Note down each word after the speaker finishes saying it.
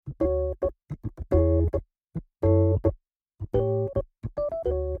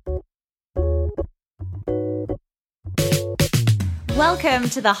Welcome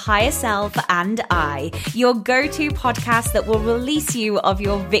to the Higher Self and I, your go-to podcast that will release you of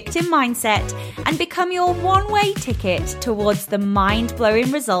your victim mindset and become your one-way ticket towards the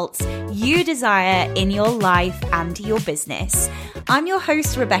mind-blowing results you desire in your life and your business. I'm your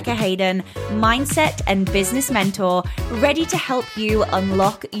host, Rebecca Hayden, mindset and business mentor, ready to help you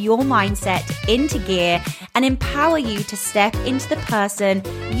unlock your mindset into gear and empower you to step into the person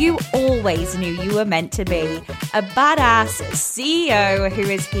you always knew you were meant to be, a badass CEO who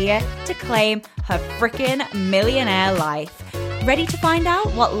is here to claim her frickin' millionaire life. Ready to find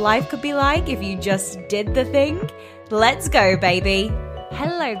out what life could be like if you just did the thing? Let's go, baby.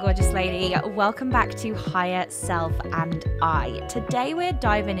 Hello, gorgeous lady. Welcome back to Higher Self and I. Today we're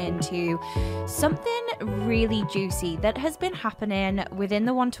diving into something really juicy that has been happening within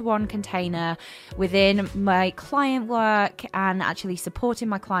the one-to-one container, within my client work and actually supporting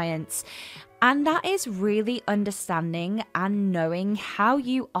my clients. And that is really understanding and knowing how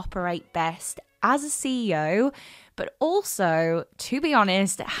you operate best as a CEO, but also, to be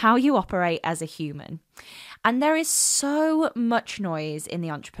honest, how you operate as a human. And there is so much noise in the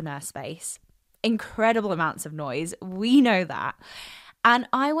entrepreneur space, incredible amounts of noise. We know that. And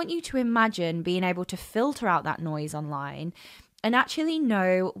I want you to imagine being able to filter out that noise online and actually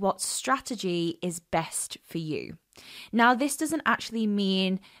know what strategy is best for you. Now, this doesn't actually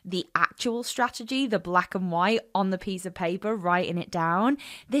mean the actual strategy, the black and white on the piece of paper, writing it down.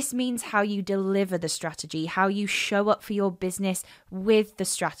 This means how you deliver the strategy, how you show up for your business with the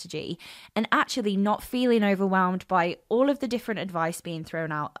strategy, and actually not feeling overwhelmed by all of the different advice being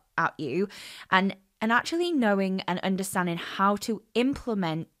thrown out at you, and actually knowing and understanding how to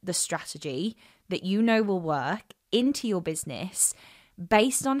implement the strategy that you know will work into your business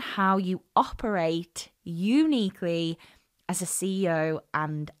based on how you operate uniquely as a CEO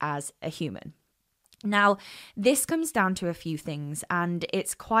and as a human. Now, this comes down to a few things, and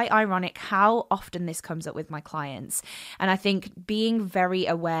it's quite ironic how often this comes up with my clients. And I think being very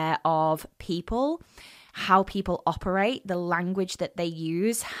aware of people, how people operate, the language that they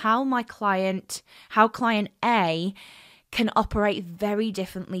use, how client A can operate very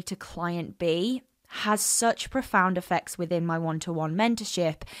differently to client B has such profound effects within my one-to-one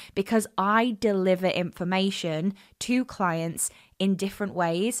mentorship because I deliver information to clients in different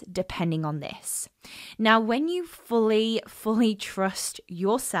ways depending on this. Now, when you fully trust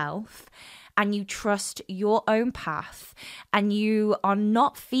yourself and you trust your own path and you are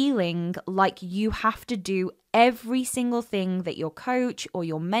not feeling like you have to do every single thing that your coach or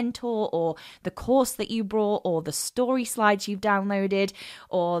your mentor or the course that you brought or the story slides you've downloaded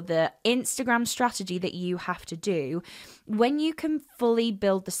or the Instagram strategy that you have to do, when you can fully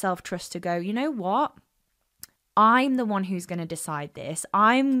build the self-trust to go, you know what? I'm the one who's going to decide this.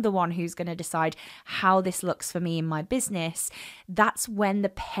 I'm the one who's going to decide how this looks for me in my business. That's when the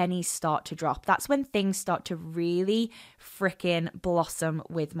pennies start to drop. That's when things start to really freaking blossom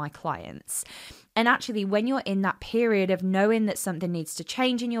with my clients. And actually, when you're in that period of knowing that something needs to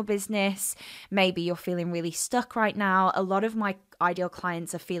change in your business, maybe you're feeling really stuck right now. A lot of my ideal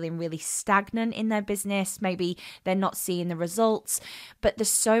clients are feeling really stagnant in their business. Maybe they're not seeing the results, but there's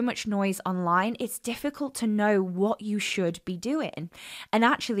so much noise online. It's difficult to know what you should be doing. And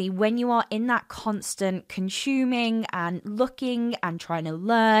actually, when you are in that constant consuming and looking and trying to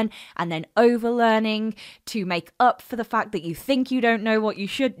learn and then overlearning to make up for the fact that you think you don't know what you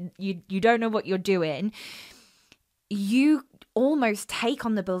don't know what you're doing, you almost take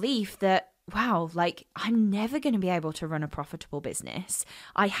on the belief that, wow, like I'm never going to be able to run a profitable business.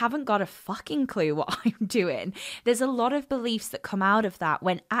 I haven't got a fucking clue what I'm doing. There's a lot of beliefs that come out of that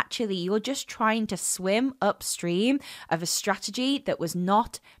when actually you're just trying to swim upstream of a strategy that was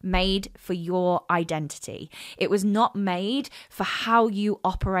not made for your identity. It was not made for how you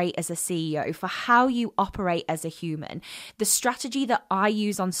operate as a CEO, for how you operate as a human. The strategy that I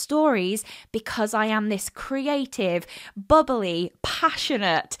use on stories, because I am this creative, bubbly,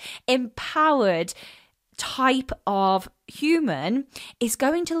 passionate, empowered type of human, is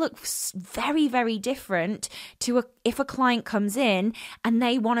going to look very, very different to if a client comes in and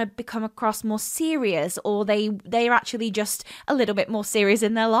they want to come across more serious, or they're actually just a little bit more serious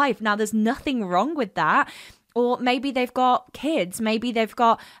in their life. Now, there's nothing wrong with that. Or maybe they've got kids, maybe they've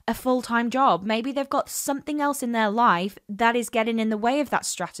got a full-time job, maybe they've got something else in their life that is getting in the way of that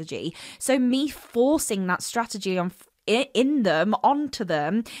strategy. So me forcing that strategy onto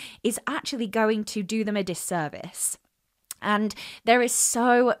them is actually going to do them a disservice. And there is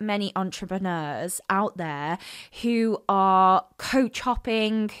so many entrepreneurs out there who are coach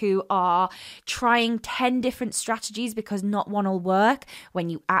hopping, who are trying 10 different strategies because not one will work when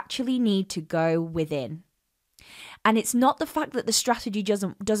you actually need to go within. And it's not the fact that the strategy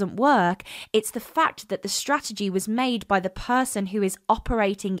doesn't work, it's the fact that the strategy was made by the person who is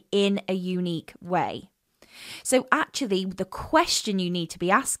operating in a unique way. So actually, the question you need to be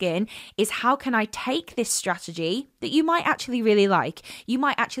asking is, how can I take this strategy that you might actually really like? You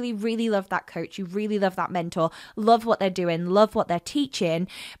might actually really love that coach, you really love that mentor, love what they're doing, love what they're teaching,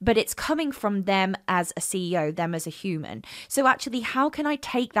 but it's coming from them as a CEO, them as a human. So actually, how can I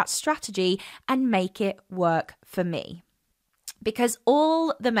take that strategy and make it work for me? Because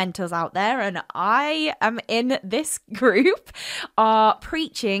all the mentors out there, and I am in this group, are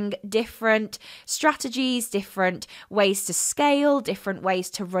preaching different strategies, different ways to scale, different ways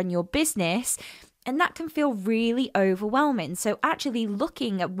to run your business. And that can feel really overwhelming. So actually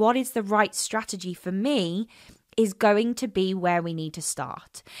looking at what is the right strategy for me is going to be where we need to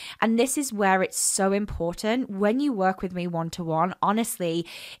start. And this is where it's so important when you work with me one-to-one. Honestly,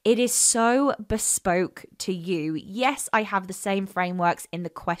 it is so bespoke to you. Yes, I have the same frameworks in the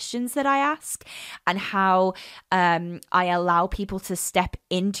questions that I ask and how I allow people to step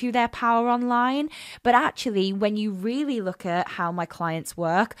into their power online. But actually, when you really look at how my clients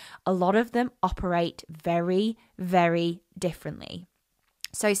work, a lot of them operate very, very differently.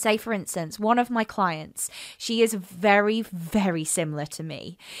 So say, for instance, one of my clients, she is very, very similar to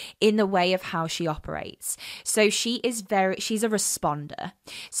me in the way of how she operates. So she's a responder.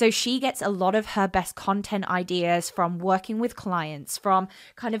 So she gets a lot of her best content ideas from working with clients, from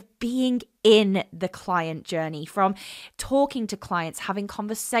kind of being in the client journey, from talking to clients, having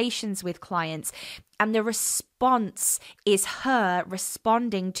conversations with clients. And the response is her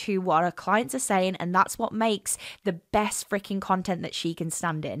responding to what her clients are saying. And that's what makes the best freaking content that she can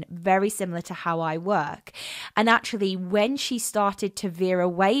stand in. Very similar to how I work. And actually, when she started to veer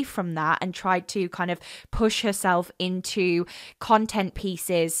away from that and tried to kind of push herself into content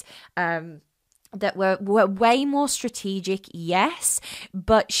pieces, that were way more strategic, yes,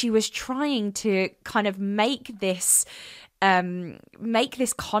 but she was trying to kind of make this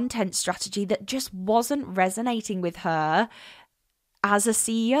content strategy that just wasn't resonating with her as a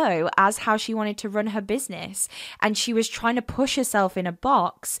CEO, as how she wanted to run her business. And she was trying to push herself in a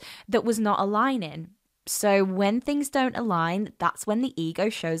box that was not aligning. So when things don't align, that's when the ego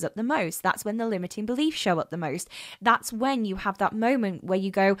shows up the most. That's when the limiting beliefs show up the most. That's when you have that moment where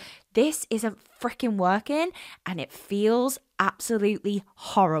you go, this isn't freaking working, and it feels absolutely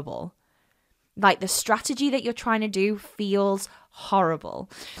horrible. Like the strategy that you're trying to do feels horrible.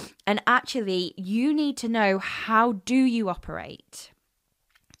 And actually, you need to know, how do you operate?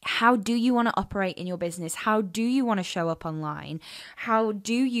 How do you want to operate in your business? How do you want to show up online? How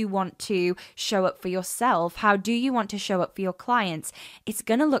do you want to show up for yourself? How do you want to show up for your clients? It's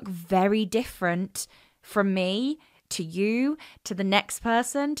going to look very different from me to you, to the next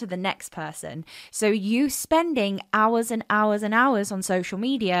person, to the next person. So you spending hours and hours and hours on social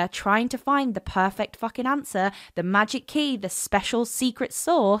media trying to find the perfect fucking answer, the magic key, the special secret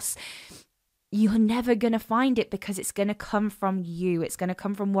sauce, you're never going to find it, because it's going to come from you. It's going to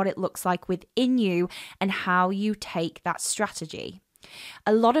come from what it looks like within you and how you take that strategy.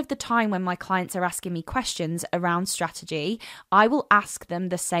 A lot of the time when my clients are asking me questions around strategy, I will ask them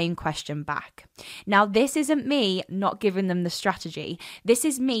the same question back. Now, this isn't me not giving them the strategy. This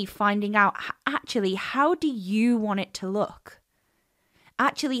is me finding out, actually, how do you want it to look?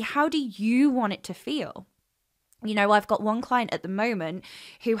 Actually, how do you want it to feel? You know, I've got one client at the moment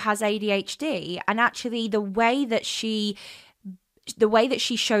who has ADHD, and actually the way that she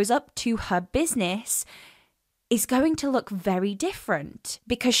shows up to her business is going to look very different,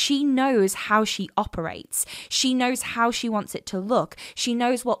 because she knows how she operates. She knows how she wants it to look. She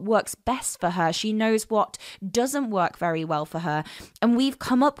knows what works best for her. She knows what doesn't work very well for her. And we've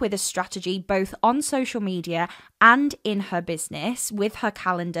come up with a strategy both on social media and in her business, with her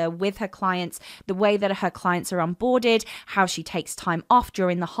calendar, with her clients, the way that her clients are onboarded, how she takes time off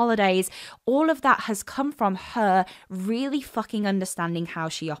during the holidays. All of that has come from her really fucking understanding how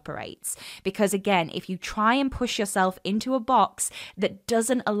she operates. Because again, if you try and push yourself into a box that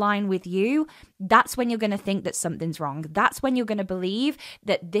doesn't align with you, that's when you're going to think that something's wrong. That's when you're going to believe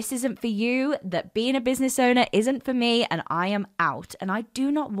that this isn't for you, that being a business owner isn't for me, and I am out. And I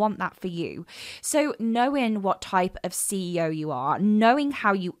do not want that for you. So knowing what type of CEO you are, knowing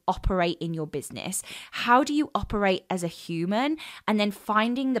how you operate in your business, how do you operate as a human, and then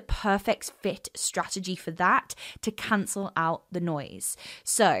finding the perfect fit strategy for that to cancel out the noise.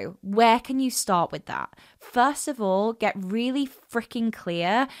 So where can you start with that? First of all, get really freaking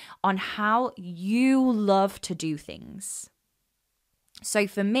clear on how you love to do things. So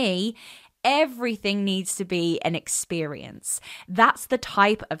for me, Everything needs to be an experience. That's the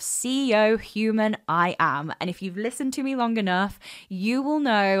type of CEO human I am. And if you've listened to me long enough, you will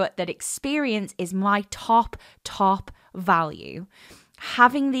know that experience is my top value.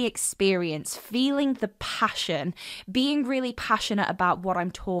 Having the experience, feeling the passion, being really passionate about what I'm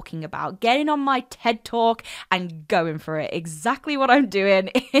talking about, getting on my TED Talk and going for it. Exactly what I'm doing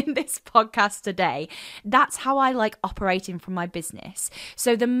in this podcast today. That's how I like operating from my business.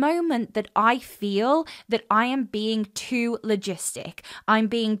 So the moment that I feel that I am being too logistic, I'm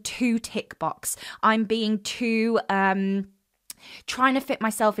being too tick box, I'm being too trying to fit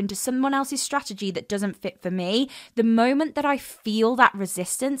myself into someone else's strategy that doesn't fit for me, the moment that I feel that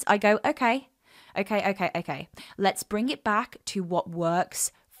resistance, I go, okay. Let's bring it back to what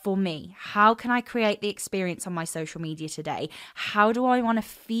works for me. How can I create the experience on my social media today? How do I want to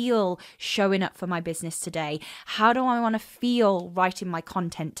feel showing up for my business today? How do I want to feel writing my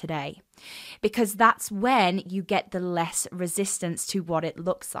content today? Because that's when you get the less resistance to what it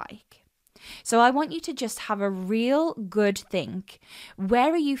looks like. So I want you to just have a real good think.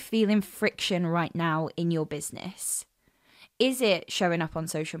 Where are you feeling friction right now in your business? Is it showing up on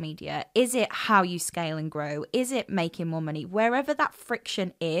social media? Is it how you scale and grow? Is it making more money? Wherever that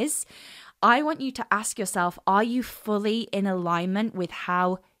friction is, I want you to ask yourself, are you fully in alignment with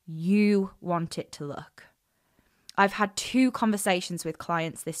how you want it to look? I've had 2 conversations with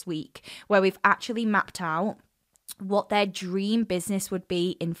clients this week where we've actually mapped out what their dream business would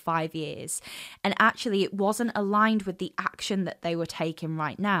be in 5 years. And actually, it wasn't aligned with the action that they were taking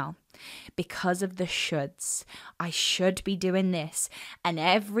right now because of the shoulds. I should be doing this. And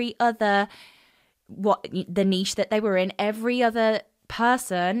every other, the niche that they were in, every other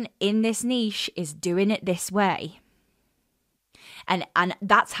person in this niche is doing it this way. And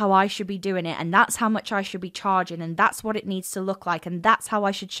that's how I should be doing it, and that's how much I should be charging, and that's what it needs to look like, and that's how I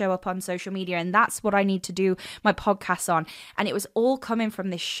should show up on social media, and that's what I need to do my podcasts on. And it was all coming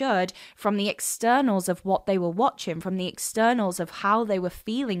from this should, from the externals of what they were watching, from the externals of how they were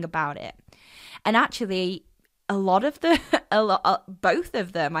feeling about it. And actually, both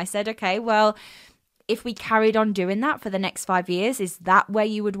of them, I said, okay, well, if we carried on doing that for the next 5 years, is that where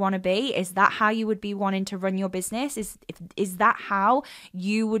you would want to be? Is that how you would be wanting to run your business? Is that how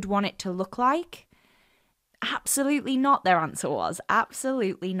you would want it to look like? Absolutely not, their answer was.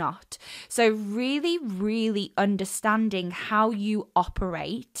 Absolutely not. So really, really understanding how you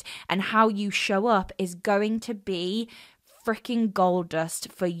operate and how you show up is going to be freaking gold dust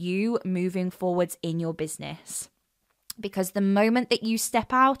for you moving forwards in your business. Because the moment that you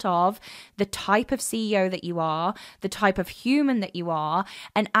step out of the type of CEO that you are, the type of human that you are,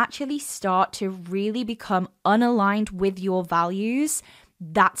 and actually start to really become unaligned with your values,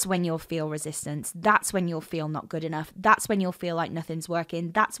 that's when you'll feel resistance. That's when you'll feel not good enough. That's when you'll feel like nothing's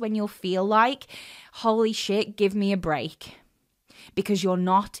working. That's when you'll feel like, holy shit, give me a break. Because you're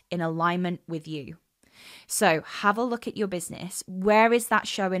not in alignment with you. So have a look at your business. Where is that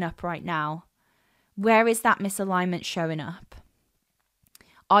showing up right now? Where is that misalignment showing up?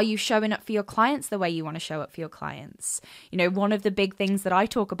 Are you showing up for your clients the way you want to show up for your clients? You know, one of the big things that I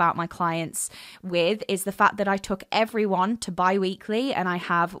talk about my clients with is the fact that I took everyone to bi-weekly, and I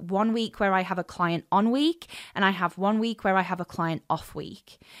have 1 week where I have a client on week, and I have 1 week where I have a client off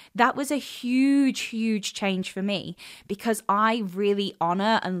week. That was a huge change for me because I really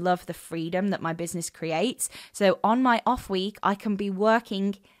honor and love the freedom that my business creates. So on my off week, I can be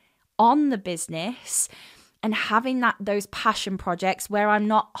working on the business and having those passion projects where I'm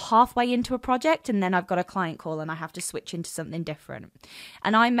not halfway into a project and then I've got a client call and I have to switch into something different.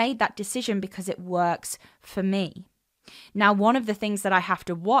 And I made that decision because it works for me. Now, one of the things that I have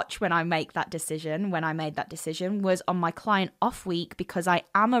to watch when I made that decision was on my client off week, because I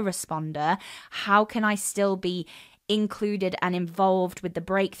am a responder, how can I still be included and involved with the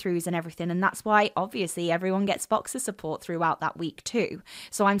breakthroughs and everything? And that's why obviously everyone gets Voxer support throughout that week too.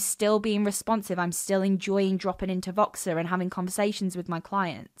 So I'm still being responsive. I'm still enjoying dropping into Voxer and having conversations with my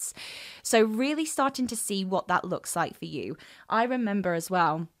clients. So really starting to see what that looks like for you. I remember as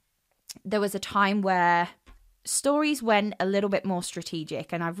well, there was a time where stories went a little bit more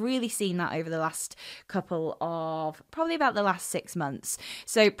strategic, and I've really seen that over the last probably about the last 6 months.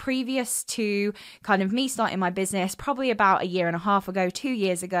 So previous to kind of me starting my business, probably about 1.5 years ago, 2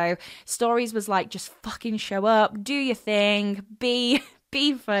 years ago, stories was like, just fucking show up, do your thing, be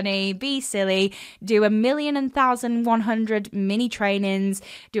funny, be silly, do 1,100 mini trainings,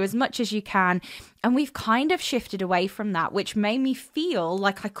 do as much as you can. And we've kind of shifted away from that, which made me feel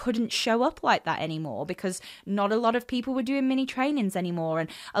like I couldn't show up like that anymore, because not a lot of people were doing mini trainings anymore. And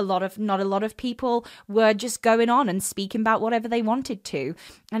not a lot of people were just going on and speaking about whatever they wanted to.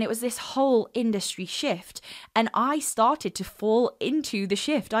 And it was this whole industry shift. And I started to fall into the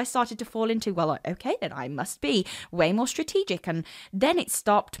shift. I started to fall into, well, okay, then I must be way more strategic. And then it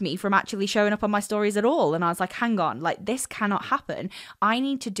stopped me from actually showing up on my stories at all. And I was like, hang on, like this cannot happen. I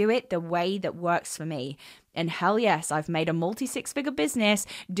need to do it the way that works for me. And hell yes, I've made a multi-six-figure business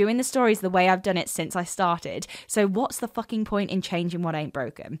doing the stories the way I've done it since I started. So what's the fucking point in changing what ain't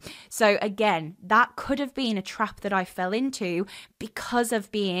broken? So again, that could have been a trap that I fell into because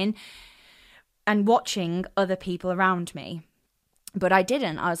of being and watching other people around me. But I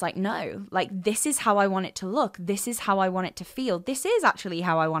didn't. I was like, no, like this is how I want it to look. This is how I want it to feel. This is actually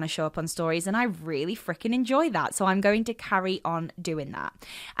how I want to show up on stories. And I really freaking enjoy that. So I'm going to carry on doing that.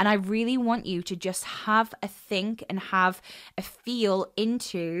 And I really want you to just have a think and have a feel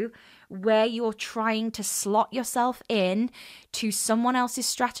into where you're trying to slot yourself in to someone else's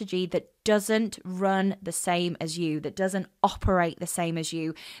strategy that doesn't run the same as you, that doesn't operate the same as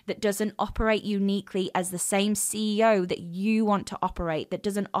you, that doesn't operate uniquely as the same CEO that you want to operate, that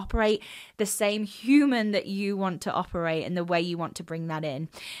doesn't operate the same human that you want to operate and the way you want to bring that in.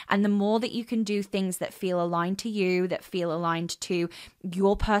 And the more that you can do things that feel aligned to you, that feel aligned to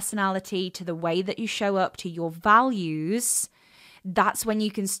your personality, to the way that you show up, to your values, that's when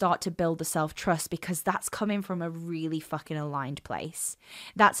you can start to build the self-trust, because that's coming from a really fucking aligned place.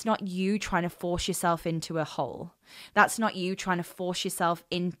 That's not you trying to force yourself into a hole. That's not you trying to force yourself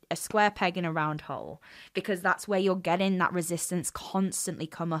in a square peg in a round hole, because that's where you're getting that resistance constantly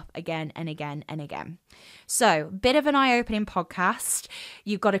come up again and again and again. So, bit of an eye-opening podcast.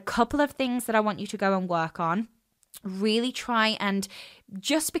 You've got a couple of things that I want you to go and work on. Really try and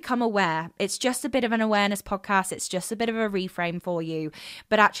just become aware. It's just a bit of an awareness podcast. It's just a bit of a reframe for you.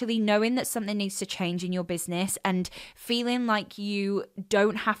 But actually knowing that something needs to change in your business and feeling like you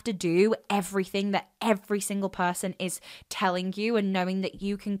don't have to do everything that every single person is telling you, and knowing that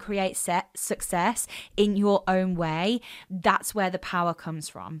you can create success in your own way, that's where the power comes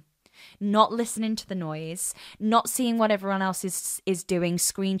from. Not listening to the noise, not seeing what everyone else is doing,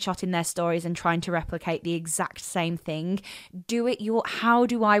 screenshotting their stories and trying to replicate the exact same thing. Do it how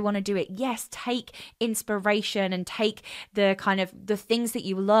do I want to do it? Yes, take inspiration and take the kind of the things that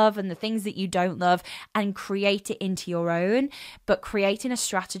you love and the things that you don't love and create it into your own, but creating a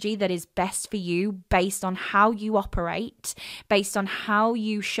strategy that is best for you based on how you operate, based on how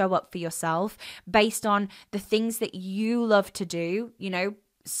you show up for yourself, based on the things that you love to do. You know,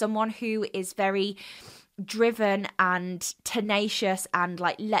 someone who is very driven and tenacious and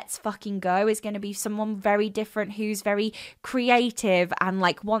like let's fucking go is going to be someone very different who's very creative and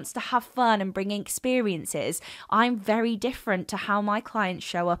like wants to have fun and bring experiences. I'm very different to how my clients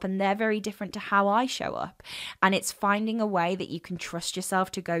show up, and they're very different to how I show up. And it's finding a way that you can trust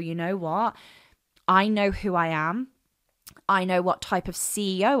yourself to go, you know what? I know who I am. I know what type of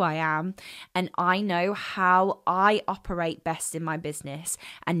CEO I am, and I know how I operate best in my business,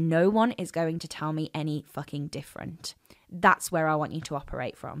 and no one is going to tell me any fucking different. That's where I want you to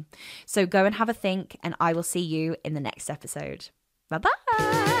operate from. So go and have a think, and I will see you in the next episode. Bye-bye.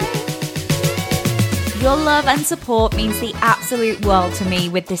 Your love and support means the absolute world to me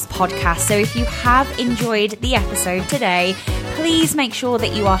with this podcast. So if you have enjoyed the episode today, please make sure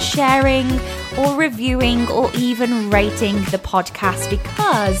that you are sharing or reviewing or even rating the podcast,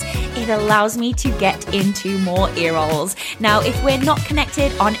 because it allows me to get into more ear holes. Now, if we're not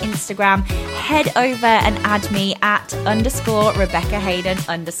connected on Instagram, head over and add me at _Rebecca Hayden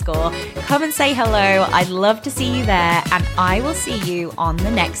 _. Come and say hello. I'd love to see you there, and I will see you on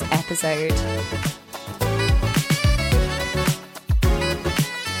the next episode.